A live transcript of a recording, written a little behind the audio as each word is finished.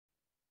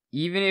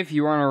even if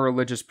you aren't a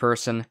religious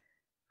person,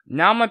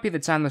 now might be the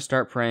time to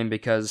start praying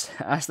because,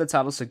 as the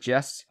title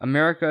suggests,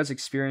 America is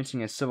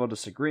experiencing a civil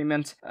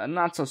disagreement, a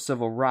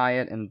not-so-civil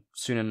riot, and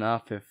soon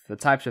enough, if the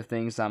types of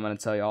things I'm going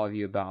to tell all of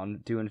you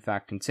about do in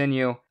fact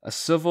continue, a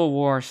civil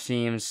war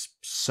seems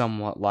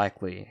somewhat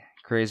likely.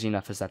 Crazy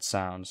enough as that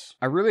sounds.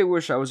 I really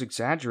wish I was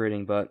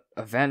exaggerating, but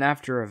event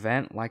after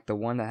event, like the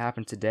one that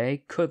happened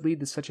today, could lead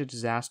to such a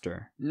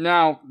disaster.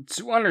 Now,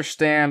 to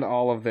understand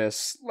all of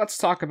this, let's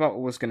talk about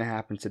what was going to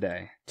happen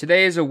today.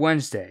 Today is a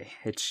Wednesday.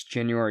 It's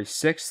January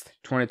 6th,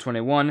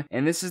 2021,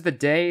 and this is the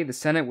day the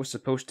Senate was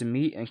supposed to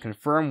meet and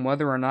confirm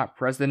whether or not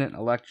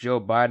President-elect Joe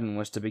Biden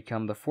was to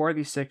become the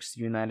 46th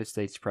United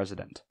States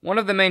President. One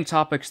of the main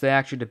topics they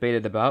actually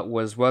debated about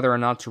was whether or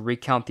not to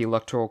recount the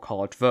Electoral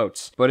College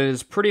votes, but it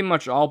is pretty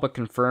much all but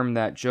confirmed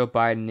that Joe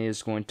Biden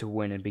is going to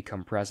win and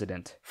become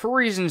president. For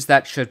reasons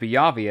that should be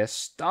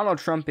obvious, Donald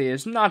Trump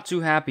is not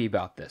too happy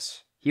about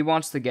this. He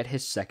wants to get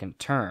his second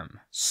term.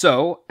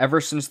 So,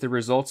 ever since the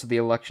results of the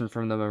election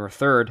from November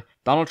 3rd,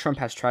 Donald Trump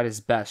has tried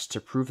his best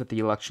to prove that the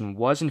election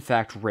was in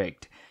fact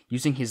rigged,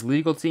 using his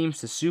legal teams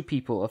to sue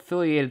people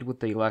affiliated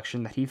with the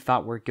election that he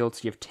thought were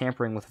guilty of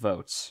tampering with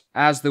votes.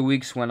 As the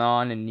weeks went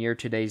on and near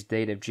today's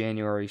date of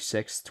January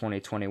 6,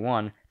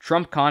 2021,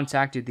 Trump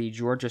contacted the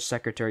Georgia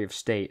Secretary of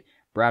State,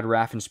 Brad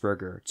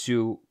Raffensperger,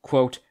 to,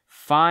 quote,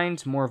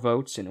 find more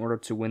votes in order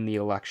to win the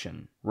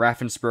election.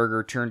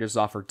 Raffensperger turned his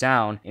offer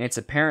down, and it's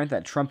apparent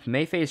that Trump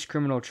may face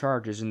criminal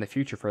charges in the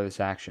future for this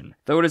action,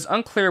 though it is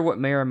unclear what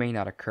may or may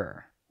not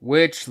occur.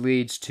 Which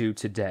leads to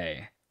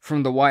today.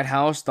 From the White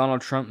House,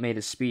 Donald Trump made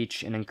a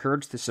speech and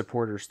encouraged the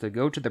supporters to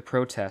go to the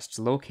protests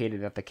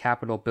located at the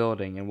Capitol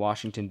building in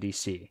Washington,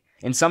 D.C.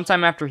 And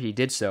sometime after he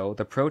did so,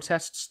 the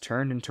protests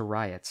turned into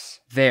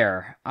riots.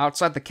 There,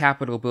 outside the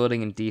Capitol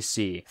building in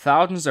D.C.,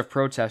 thousands of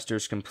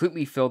protesters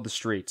completely filled the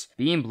streets,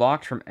 being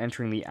blocked from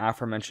entering the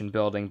aforementioned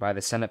building by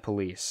the Senate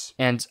police.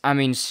 And, I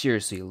mean,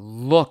 seriously,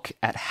 look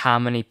at how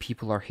many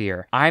people are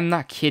here. I'm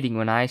not kidding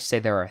when I say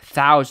there are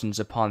thousands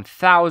upon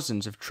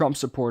thousands of Trump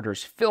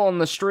supporters filling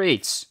the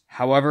streets.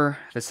 However,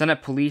 the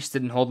Senate police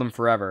didn't hold them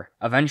forever.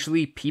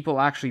 Eventually,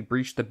 people actually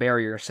breached the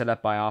barrier set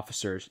up by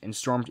officers and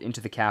stormed into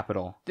the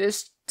Capitol.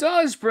 This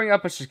does bring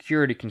up a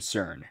security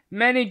concern.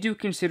 Many do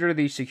consider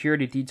the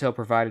security detail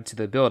provided to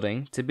the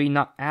building to be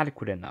not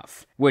adequate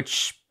enough,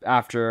 which,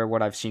 after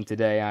what I've seen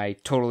today, I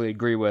totally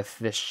agree with.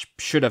 This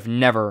should have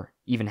never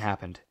even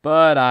happened.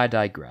 But I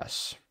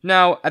digress.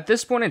 Now, at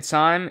this point in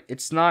time,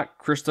 it's not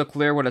crystal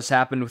clear what has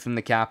happened within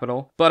the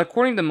Capitol, but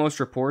according to most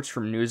reports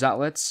from news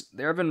outlets,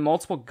 there have been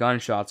multiple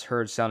gunshots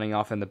heard sounding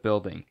off in the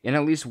building, and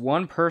at least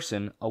one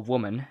person, a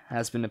woman,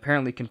 has been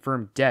apparently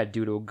confirmed dead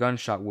due to a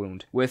gunshot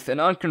wound, with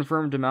an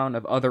unconfirmed amount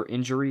of other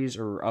injuries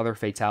or other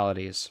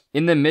fatalities.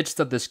 In the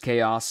midst of this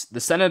chaos, the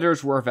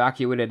senators were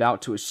evacuated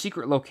out to a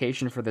secret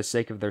location for the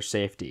sake of their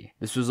safety.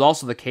 This was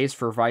also the case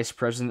for Vice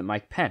President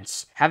Mike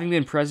Pence, having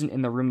been present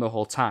in the room the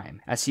whole time,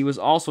 as he was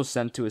also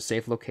sent to a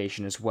safe location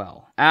as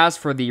well. As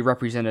for the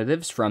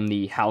representatives from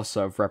the House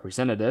of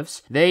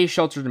Representatives, they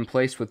sheltered in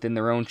place within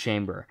their own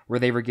chamber, where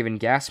they were given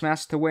gas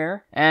masks to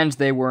wear, and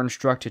they were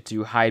instructed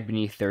to hide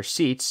beneath their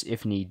seats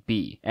if need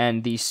be.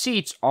 And these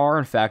seats are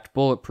in fact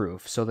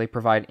bulletproof, so they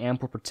provide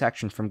ample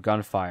protection from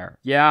gunfire.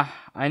 Yeah,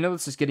 I know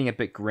this is getting a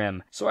bit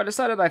grim, so I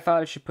decided I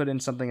thought I should put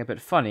in something a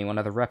bit funny, one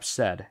of the reps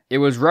said. It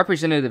was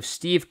Representative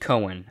Steve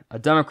Cohen, a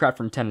Democrat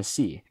from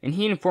Tennessee, and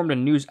he informed a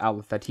news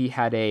outlet that he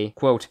had a,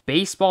 quote,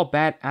 baseball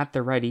bat at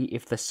the ready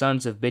if the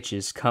sons of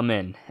bitches come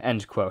in,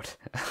 end quote.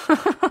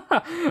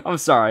 I'm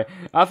sorry,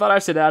 I thought I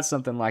should add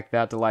something like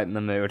that to lighten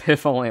the mood,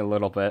 if only a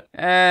little bit.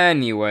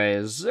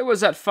 Anyways, it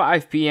was at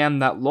 5 p.m.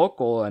 that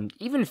local and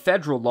even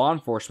federal law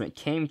enforcement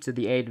came to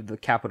the aid of the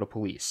Capitol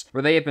Police,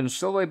 where they have been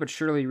slowly but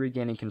surely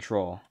regaining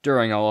control.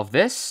 During all of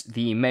this,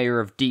 the mayor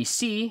of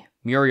D.C.,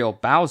 Muriel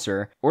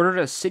Bowser, ordered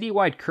a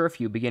citywide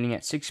curfew beginning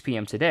at 6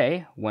 p.m.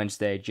 today,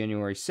 Wednesday,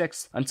 January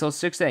 6th, until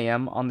 6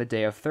 a.m. on the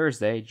day of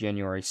Thursday,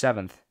 January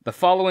 7th. The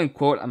following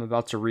quote I'm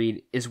about to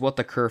read is what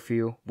the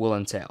curfew will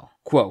entail.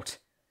 Quote,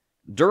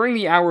 during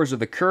the hours of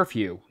the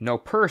curfew, no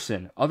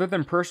person, other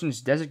than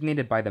persons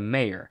designated by the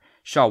mayor,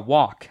 shall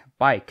walk,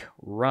 bike,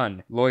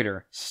 run,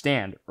 loiter,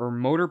 stand, or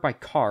motor by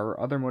car or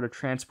other mode of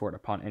transport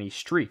upon any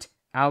street,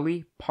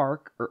 alley,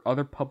 park, or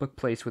other public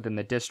place within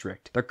the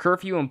district. The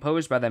curfew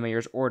imposed by the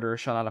mayor's order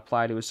shall not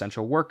apply to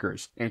essential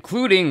workers,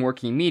 including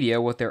working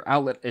media with their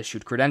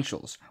outlet-issued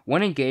credentials,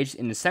 when engaged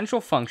in essential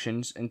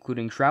functions,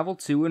 including travel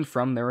to and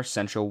from their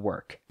essential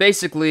work.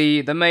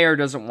 Basically, the mayor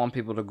doesn't want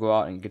people to go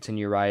out and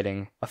continue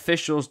rioting.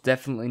 Officials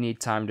definitely need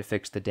time to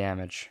fix the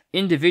damage.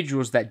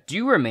 Individuals that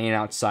do remain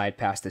outside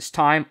past this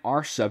time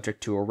are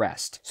subject to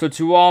arrest. So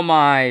to all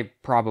my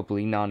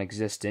probably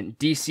non-existent.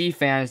 DC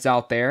fans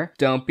out there,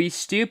 don't be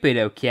stupid,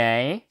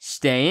 okay?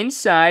 Stay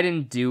inside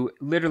and do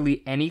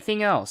literally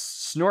anything else.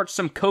 Snort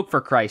some coke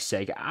for Christ's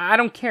sake. I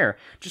don't care.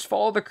 Just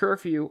follow the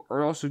curfew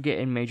or else you'll get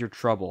in major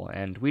trouble,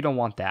 and we don't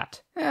want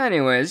that.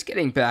 Anyways,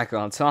 getting back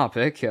on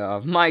topic,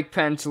 Mike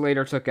Pence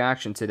later took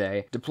action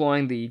today,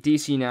 deploying the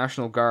DC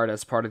National Guard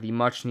as part of the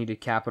much-needed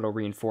Capitol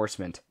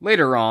reinforcement.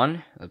 Later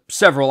on,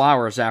 several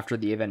hours after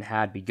the event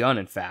had begun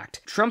in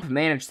fact, Trump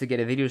managed to get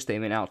a video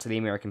statement out to the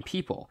American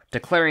people,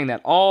 declaring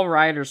that all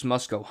rioters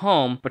must go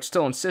home, but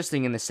still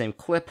insisting in the same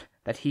clip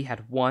that he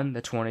had won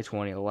the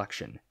 2020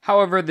 election.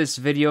 However, this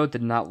video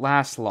did not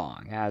last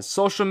long, as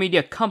social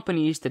media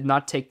companies did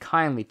not take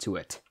kindly to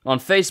it. On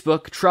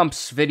Facebook,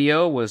 Trump's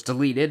video was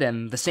deleted,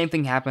 and the same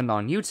thing happened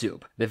on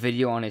YouTube. The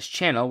video on his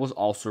channel was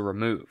also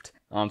removed.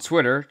 On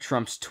Twitter,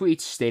 Trump's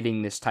tweets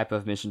stating this type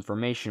of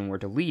misinformation were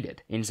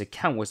deleted, and his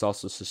account was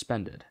also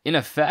suspended. In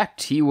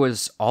effect, he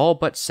was all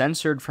but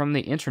censored from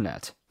the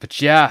internet.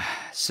 But yeah,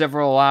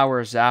 several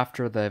hours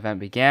after the event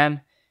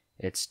began,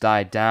 it's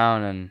died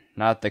down, and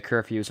now that the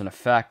curfew is in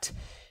effect,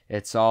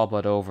 it's all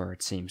but over,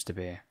 it seems to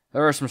be.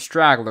 There are some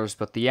stragglers,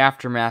 but the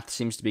aftermath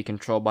seems to be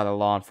controlled by the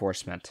law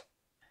enforcement.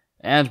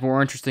 And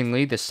more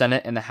interestingly, the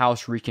Senate and the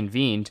House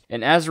reconvened,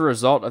 and as a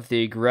result of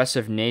the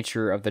aggressive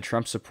nature of the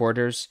Trump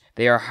supporters,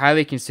 they are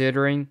highly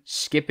considering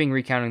skipping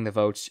recounting the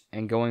votes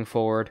and going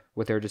forward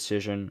with their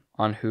decision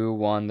on who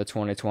won the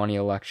 2020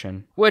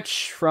 election,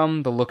 which,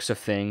 from the looks of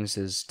things,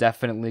 is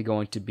definitely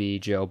going to be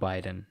Joe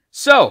Biden.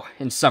 So,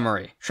 in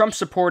summary,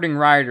 Trump-supporting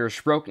rioters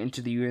broke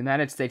into the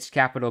United States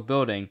Capitol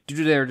building due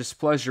to their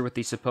displeasure with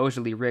the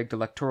supposedly rigged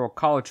electoral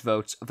college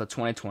votes of the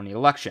 2020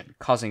 election,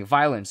 causing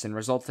violence and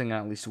resulting in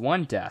at least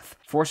one death,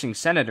 forcing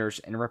senators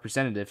and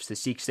representatives to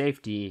seek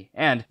safety,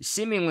 and,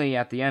 seemingly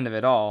at the end of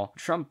it all,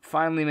 Trump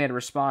finally made a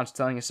response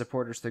telling his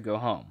supporters to go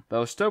home,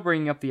 though still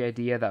bringing up the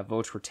idea that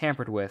votes were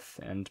tampered with,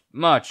 and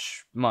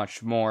much,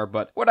 much more,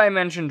 but what I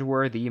mentioned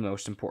were the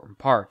most important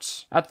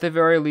parts. At the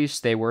very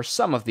least, they were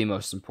some of the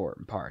most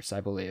important parts, I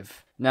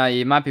believe. Now,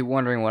 you might be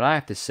wondering what I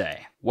have to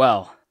say.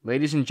 Well,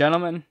 ladies and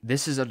gentlemen,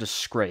 this is a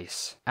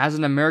disgrace. As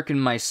an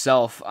American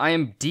myself, I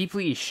am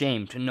deeply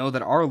ashamed to know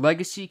that our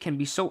legacy can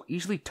be so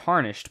easily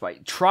tarnished by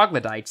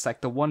troglodytes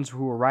like the ones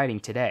who are rioting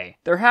today.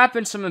 There have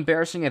been some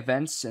embarrassing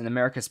events in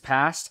America's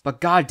past,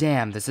 but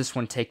goddamn does this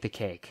one take the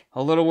cake.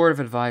 A little word of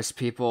advice,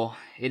 people.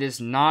 It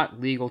is not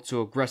legal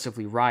to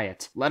aggressively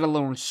riot, let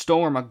alone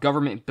storm a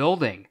government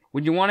building.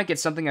 When you want to get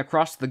something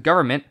across to the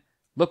government,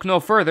 look no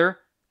further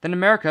than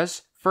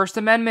America's First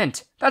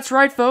Amendment. That's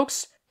right,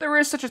 folks. There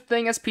is such a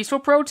thing as peaceful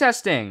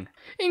protesting.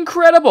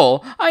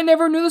 Incredible! I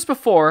never knew this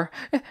before.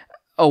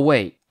 Oh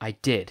wait, I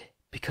did.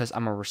 Because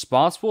I'm a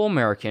responsible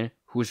American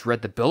who's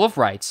read the Bill of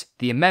Rights,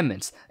 the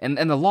amendments, and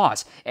the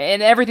laws,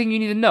 and everything you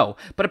need to know.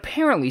 But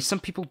apparently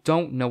some people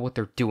don't know what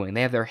they're doing.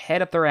 They have their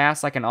head up their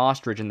ass like an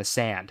ostrich in the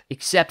sand.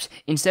 Except,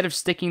 instead of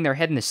sticking their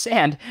head in the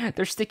sand,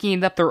 they're sticking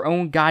it up their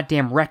own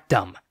goddamn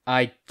rectum.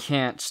 I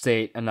can't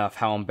state enough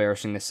how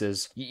embarrassing this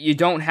is. You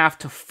don't have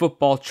to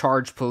football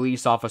charge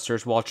police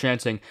officers while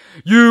chanting,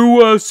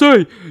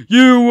 USA!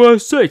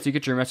 USA! to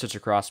get your message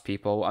across,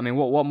 people. I mean,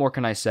 what more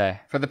can I say?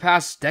 For the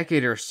past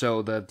decade or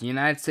so, the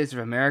United States of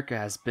America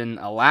has been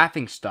a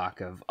laughingstock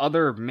of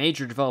other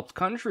major developed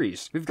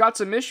countries. We've got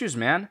some issues,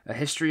 man. A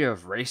history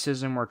of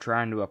racism we're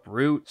trying to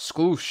uproot,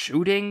 school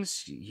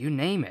shootings, you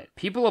name it.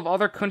 People of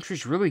other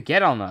countries really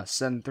get on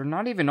us, and they're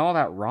not even all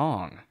that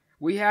wrong.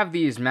 We have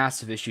these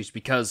massive issues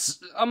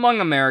because, among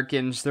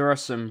Americans, there are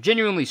some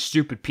genuinely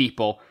stupid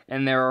people,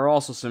 and there are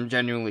also some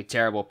genuinely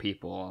terrible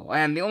people,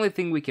 and the only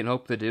thing we can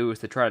hope to do is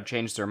to try to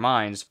change their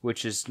minds,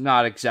 which is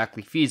not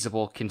exactly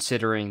feasible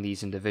considering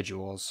these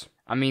individuals.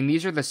 I mean,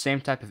 these are the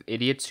same type of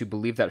idiots who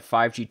believe that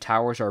 5G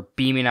towers are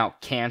beaming out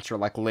cancer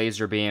like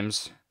laser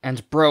beams.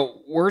 And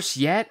bro, worse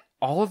yet,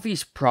 all of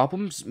these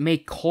problems may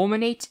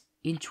culminate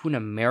into an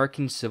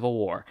American Civil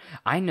War.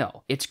 I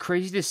know, it's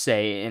crazy to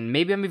say, and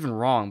maybe I'm even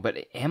wrong, but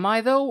am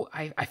I though?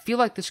 I feel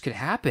like this could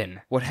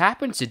happen. What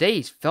happened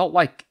today felt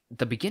like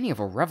the beginning of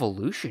a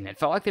revolution. It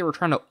felt like they were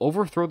trying to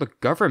overthrow the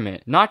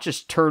government, not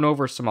just turn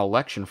over some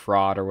election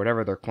fraud or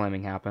whatever they're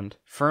claiming happened.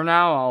 For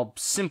now, I'll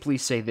simply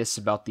say this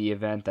about the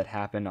event that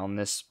happened on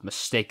this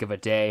mistake of a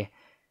day.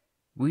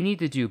 We need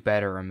to do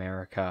better,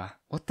 America.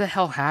 What the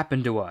hell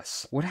happened to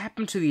us? What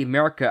happened to the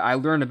America I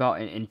learned about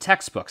in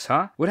textbooks,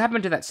 huh? What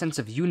happened to that sense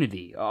of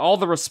unity, all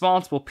the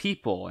responsible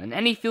people, and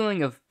any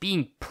feeling of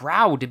being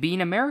proud to be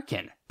an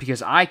American?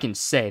 Because I can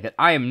say that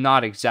I am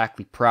not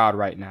exactly proud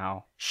right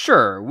now.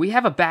 Sure, we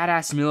have a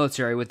badass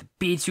military with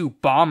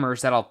B-2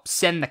 bombers that'll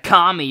send the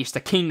commies to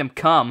Kingdom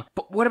Come,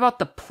 but what about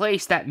the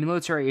place that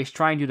military is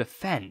trying to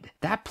defend?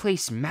 That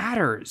place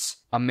matters.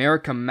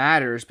 America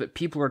matters, but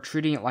people are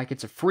treating it like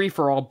it's a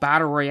free-for-all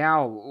battle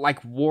royale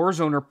like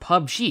Warzone or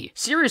PUBG.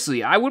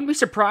 Seriously, I wouldn't be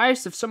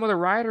surprised if some of the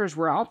rioters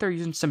were out there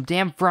using some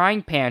damn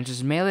frying pans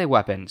as melee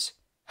weapons.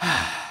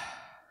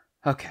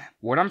 Okay,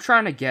 what I'm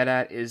trying to get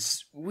at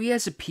is we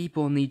as a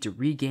people need to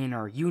regain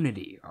our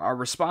unity, our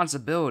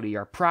responsibility,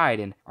 our pride,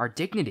 and our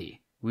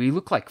dignity. We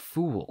look like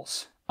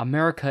fools.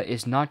 America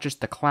is not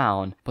just the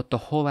clown, but the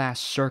whole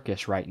ass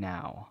circus right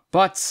now.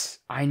 But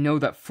I know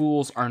that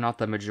fools are not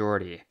the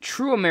majority.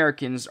 True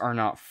Americans are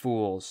not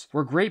fools.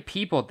 We're great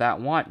people that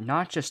want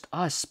not just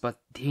us, but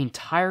the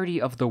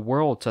entirety of the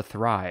world to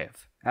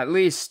thrive. At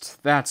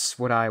least, that's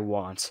what I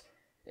want.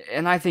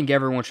 And I think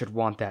everyone should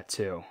want that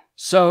too.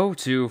 So,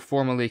 to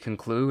formally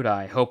conclude,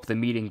 I hope the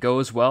meeting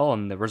goes well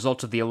and the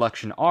results of the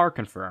election are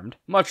confirmed.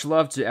 Much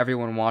love to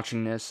everyone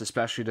watching this,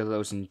 especially to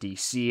those in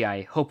DC.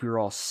 I hope you're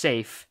all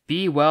safe.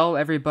 Be well,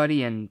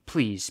 everybody, and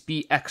please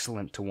be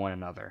excellent to one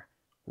another.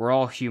 We're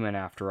all human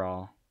after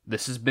all.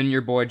 This has been your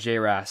boy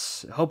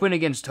J-Ras, hoping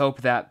against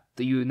hope that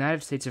the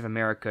United States of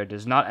America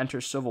does not enter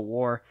civil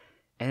war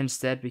and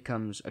instead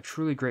becomes a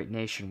truly great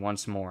nation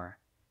once more.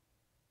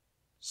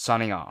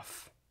 Signing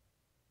off.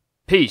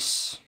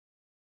 Peace.